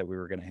folders that we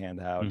were going to hand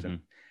out. Mm-hmm.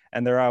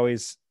 and they're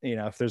always,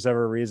 if there's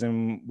ever a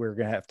reason we're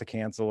going to have to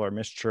cancel or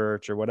miss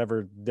church or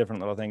whatever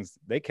different little things,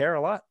 they care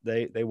a lot.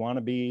 They want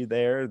to be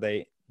there.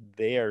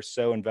 They are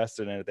so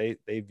invested in it.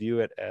 They view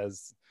it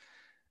as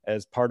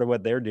part of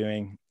what they're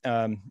doing.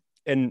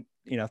 And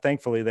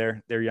thankfully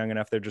they're young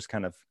enough. They're just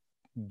kind of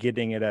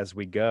getting it as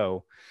we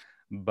go.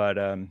 But,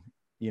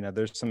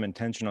 there's some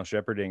intentional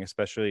shepherding,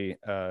 especially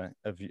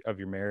of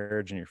your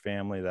marriage and your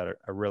family, that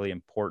are really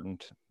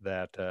important,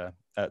 that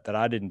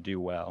I didn't do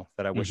well,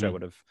 that I wish I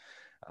would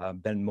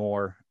have been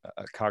more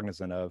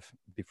cognizant of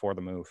before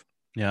the move.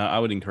 Yeah, I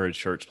would encourage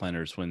church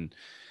planters when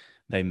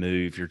they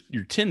move.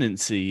 Your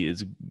tendency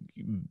is,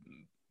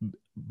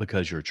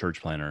 because you're a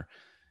church planter,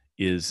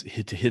 is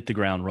to hit the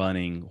ground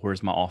running.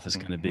 Where's my office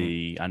going to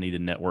be? I need to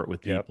network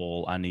with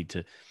people.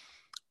 Yep.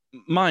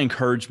 My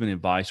encouragement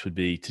advice would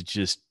be to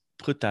just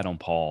put that on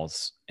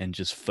pause and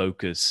just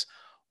focus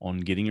on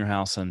getting your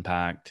house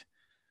unpacked,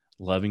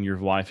 loving your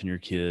wife and your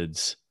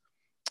kids,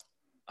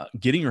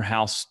 getting your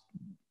house,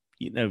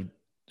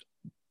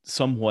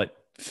 somewhat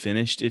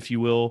finished, if you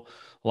will.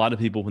 A lot of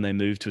people, when they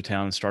move to a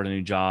town and start a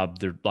new job,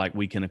 they're like,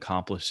 we can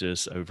accomplish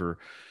this over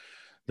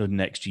the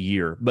next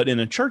year. But in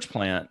a church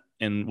plant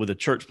and with a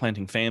church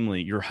planting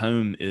family, your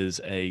home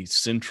is a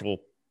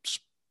central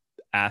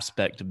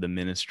aspect of the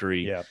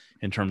ministry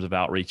in terms of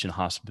outreach and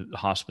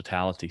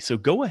hospitality. So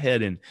go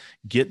ahead and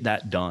get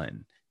that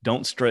done.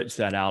 Don't stretch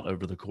that out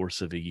over the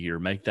course of a year.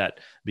 Make that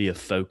be a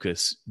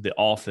focus. The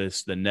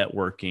office, the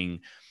networking,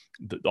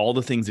 all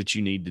the things that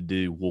you need to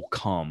do will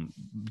come.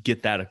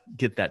 Get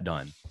that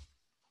done.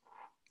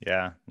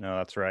 Yeah, no,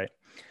 that's right.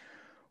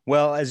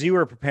 Well, as you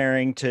were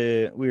preparing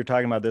we were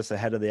talking about this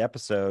ahead of the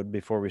episode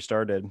before we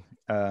started,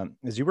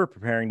 as you were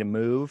preparing to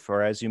move,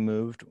 or as you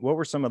moved, what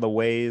were some of the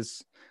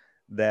ways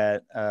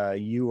that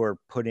you were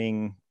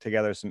putting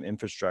together some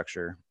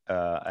infrastructure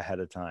ahead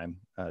of time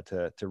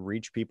to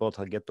reach people,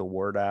 to get the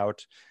word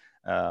out?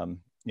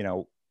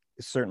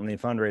 Certainly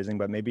fundraising,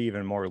 but maybe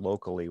even more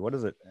locally. What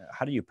is it?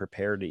 How do you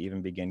prepare to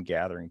even begin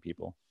gathering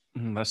people?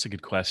 That's a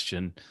good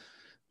question.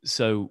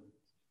 So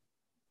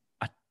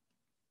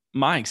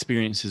my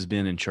experience has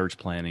been in church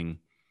planting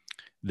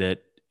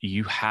that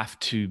you have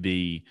to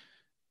be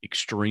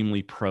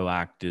extremely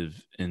proactive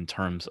in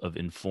terms of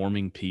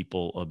informing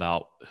people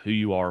about who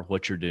you are,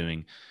 what you're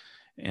doing,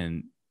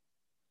 and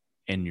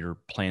your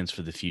plans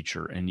for the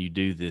future. And you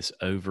do this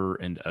over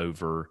and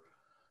over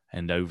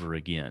and over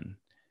again.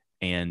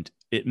 And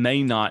it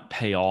may not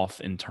pay off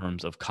in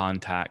terms of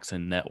contacts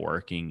and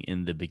networking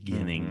in the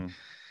beginning,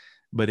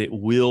 but it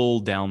will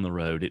down the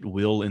road. It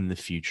will in the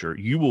future.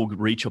 You will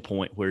reach a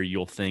point where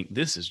you'll think,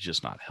 this is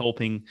just not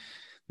helping.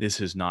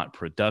 This is not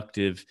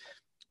productive.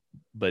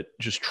 But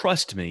just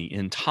trust me,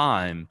 in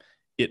time,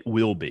 it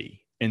will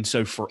be. And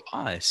so for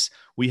us,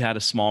 we had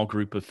a small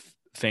group of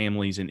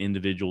families and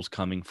individuals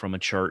coming from a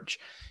church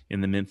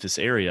in the Memphis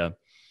area.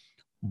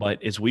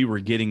 But as we were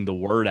getting the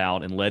word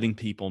out and letting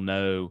people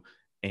know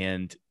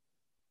and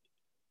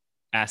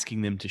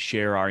asking them to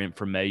share our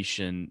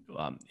information,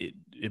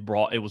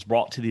 it was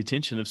brought to the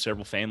attention of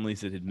several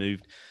families that had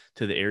moved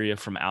to the area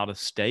from out of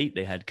state.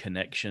 They had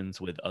connections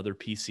with other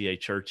PCA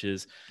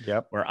churches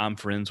where I'm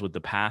friends with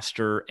the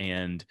pastor,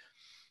 and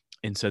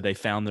so they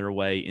found their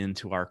way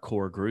into our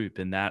core group,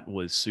 and that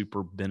was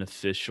super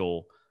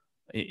beneficial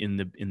in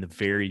the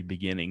very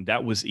beginning.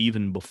 That was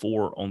even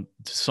before, on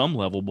to some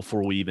level,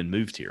 before we even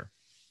moved here.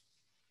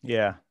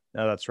 Yeah,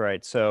 no, that's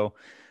right. So,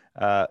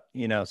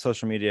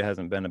 social media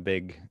hasn't been a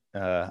big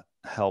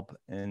help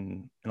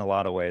in a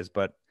lot of ways,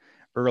 but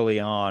early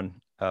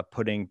on,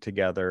 putting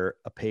together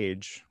a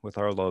page with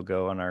our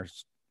logo and our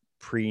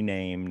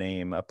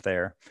name up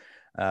there,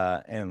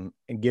 and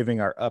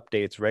giving our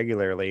updates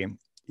regularly,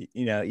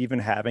 even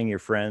having your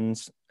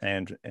friends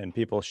and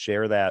people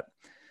share that.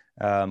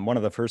 One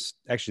of the first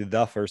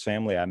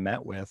family I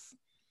met with,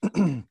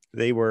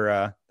 they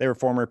were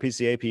former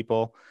PCA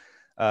people,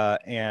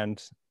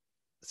 and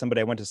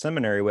somebody I went to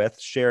seminary with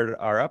shared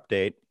our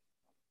update,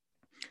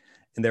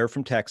 and they were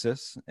from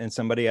Texas, and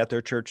somebody at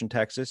their church in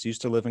Texas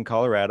used to live in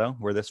Colorado,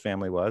 where this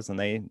family was, and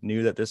they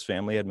knew that this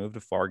family had moved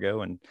to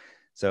Fargo. And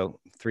so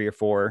 3 or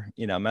 4,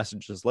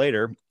 messages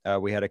later,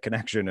 we had a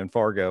connection in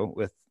Fargo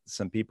with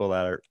some people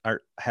that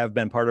have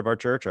been part of our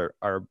church, are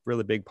a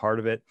really big part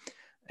of it.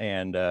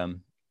 And,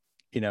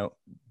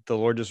 the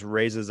Lord just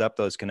raises up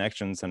those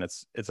connections, and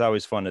it's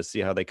always fun to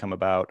see how they come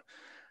about.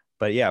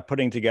 But yeah,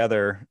 putting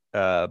together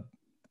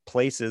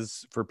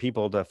places for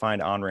people to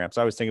find on-ramps.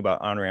 I always think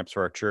about on-ramps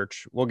for our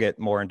church. We'll get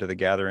more into the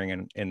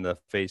gathering in the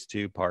phase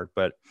 2 part,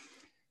 but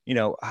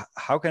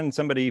how can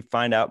somebody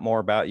find out more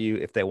about you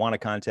if they want to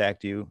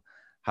contact you?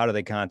 How do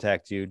they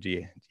contact you? Do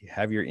you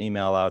have your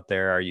email out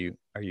there? Are you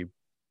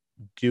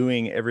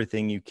doing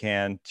everything you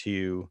can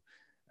to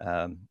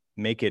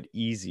make it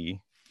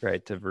easy,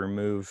 right? To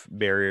remove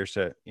barriers,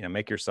 to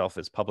make yourself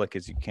as public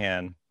as you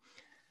can.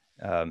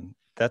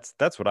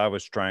 That's what I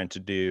was trying to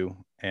do.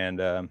 And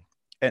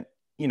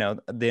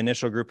the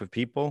initial group of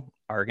people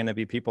are going to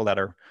be people that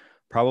are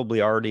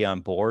probably already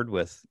on board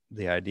with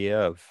the idea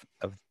of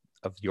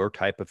your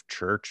type of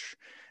church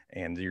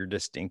and your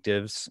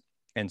distinctives.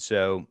 And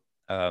so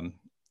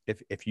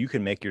if you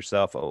can make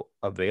yourself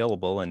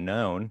available and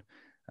known,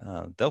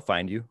 they'll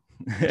find you.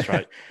 That's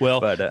right. Well,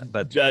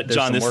 but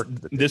John,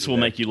 this will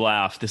make you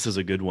laugh. This is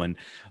a good one.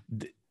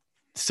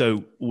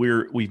 So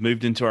we've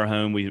moved into our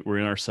home. We're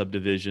in our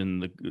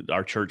subdivision.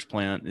 Our church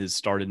plant has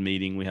started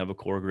meeting. We have a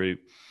core group,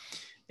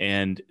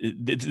 and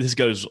this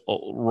goes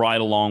right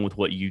along with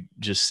what you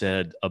just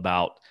said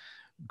about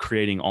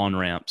creating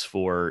on-ramps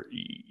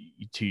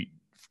to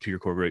your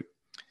core group.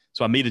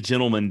 So I meet a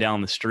gentleman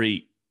down the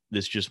street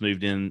that's just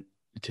moved in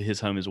to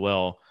his home as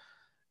well,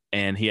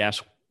 and he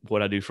asks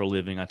what I do for a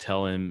living. I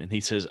tell him, and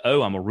he says,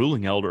 "Oh, I'm a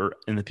ruling elder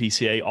in the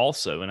PCA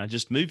also, and I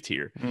just moved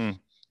here."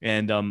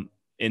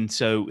 And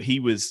so he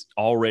was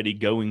already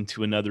going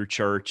to another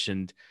church,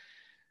 and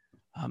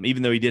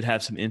even though he did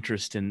have some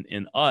interest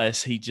in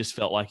us, he just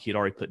felt like he'd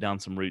already put down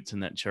some roots in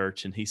that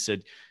church. And he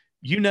said,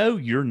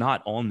 "You're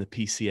not on the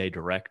PCA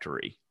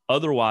directory.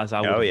 Otherwise,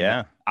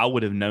 I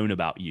would have known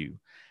about you."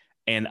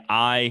 And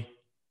I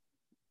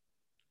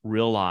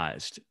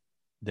realized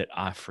that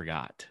I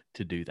forgot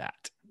to do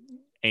that.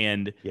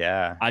 And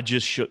I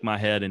just shook my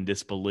head in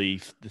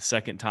disbelief the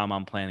second time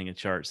I'm planning a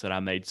church that I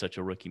made such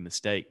a rookie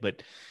mistake.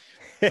 But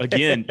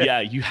again,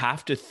 you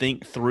have to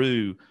think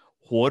through,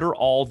 what are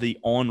all the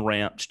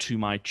on-ramps to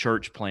my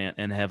church plant,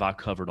 and have I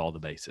covered all the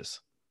bases?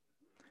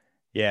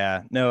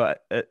 Yeah, no,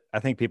 I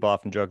think people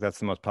often joke that's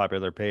the most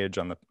popular page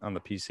on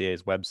the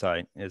PCA's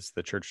website is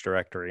the church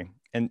directory.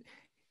 And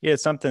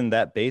it's something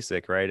that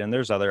basic, right? And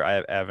there's other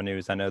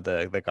avenues. I know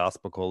the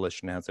Gospel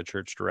Coalition has a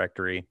church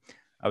directory.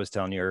 I was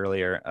telling you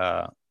earlier,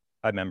 I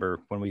remember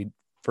when we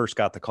first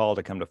got the call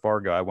to come to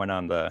Fargo, I went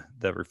on the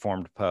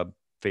Reformed Pub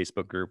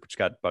Facebook group, which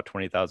got about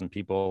 20,000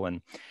 people,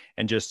 and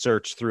just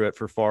searched through it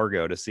for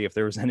Fargo to see if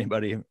there was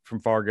anybody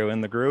from Fargo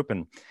in the group.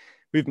 And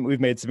we've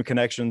made some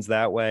connections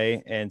that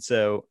way. And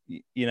so,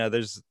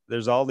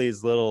 there's all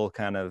these little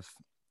kind of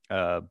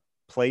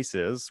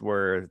places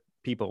where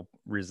people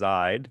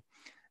reside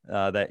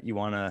that you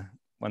want to,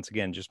 once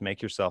again, just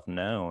make yourself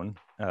known.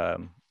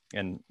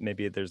 And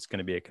maybe there's going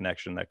to be a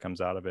connection that comes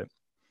out of it.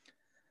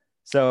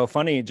 So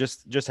funny,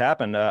 just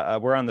happened.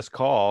 We're on this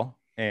call,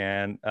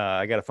 and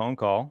I got a phone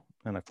call.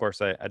 And of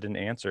course, I didn't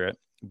answer it,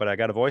 but I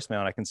got a voicemail,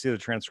 and I can see the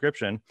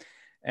transcription.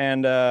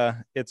 And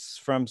it's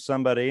from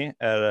somebody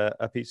at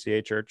a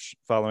PCA church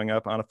following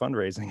up on a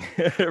fundraising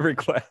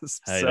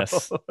request. Hey,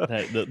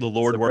 the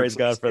Lord works. Praise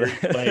God for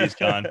that. Praise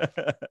John.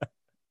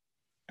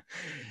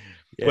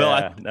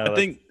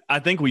 I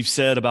think we've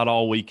said about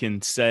all we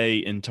can say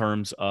in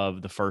terms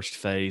of the first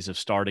phase of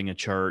starting a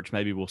church.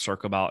 Maybe we'll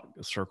circle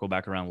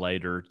back around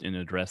later and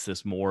address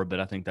this more, but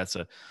I think that's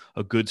a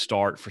good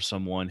start for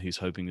someone who's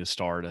hoping to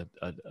start a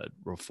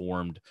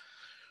Reformed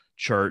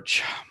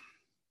church.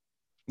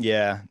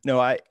 Yeah, no,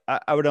 I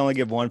would only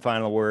give one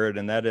final word,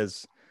 and that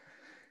is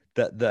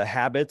the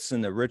habits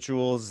and the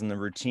rituals and the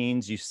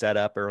routines you set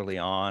up early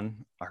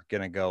on are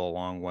going to go a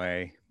long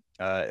way.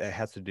 It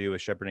has to do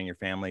with shepherding your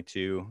family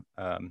too.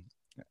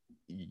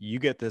 You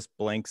get this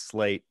blank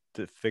slate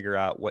to figure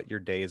out what your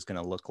day is going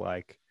to look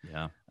like.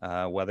 Yeah.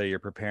 Whether you're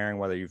preparing,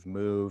 whether you've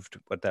moved,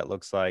 what that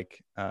looks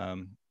like.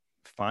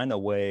 Find a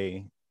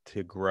way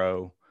to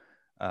grow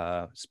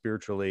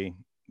spiritually,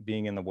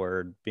 being in the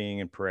Word, being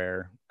in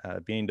prayer,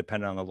 being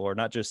dependent on the Lord,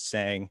 not just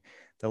saying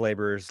the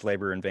laborers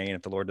labor in vain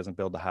if the Lord doesn't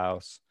build the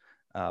house,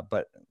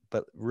 but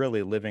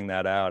really living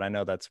that out. I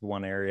know that's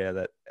one area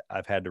that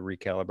I've had to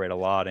recalibrate a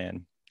lot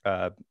in.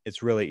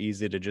 It's really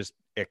easy to just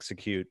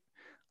execute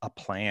a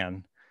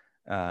plan,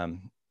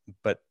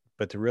 but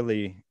to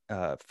really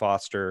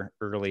foster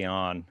early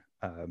on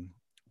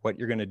what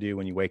you're going to do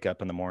when you wake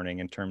up in the morning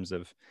in terms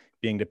of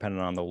being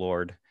dependent on the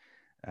Lord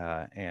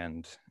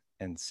and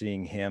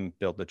seeing Him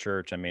build the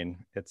church. I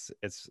mean,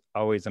 it's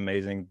always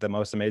amazing. The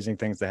most amazing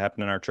things that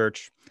happen in our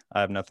church,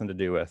 I have nothing to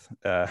do with.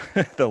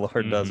 The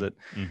Lord does it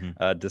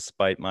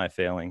despite my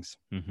failings.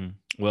 Mm-hmm.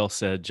 Well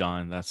said,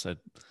 John.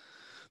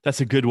 That's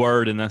a good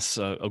word, and that's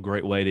a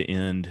great way to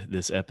end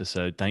this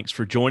episode. Thanks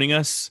for joining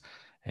us,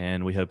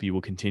 and we hope you will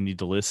continue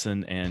to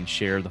listen and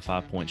share the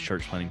 5 Points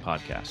Church Planting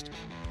Podcast.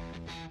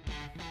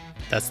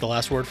 That's the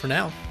last word for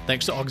now.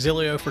 Thanks to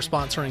Auxilio for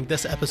sponsoring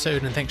this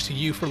episode, and thanks to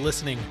you for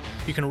listening.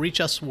 You can reach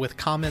us with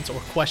comments or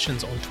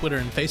questions on Twitter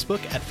and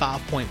Facebook at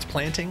 5 Points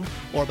Planting,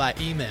 or by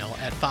email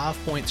at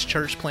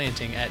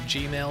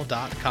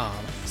 5pointschurchplanting@gmail.com.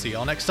 See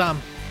y'all next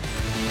time.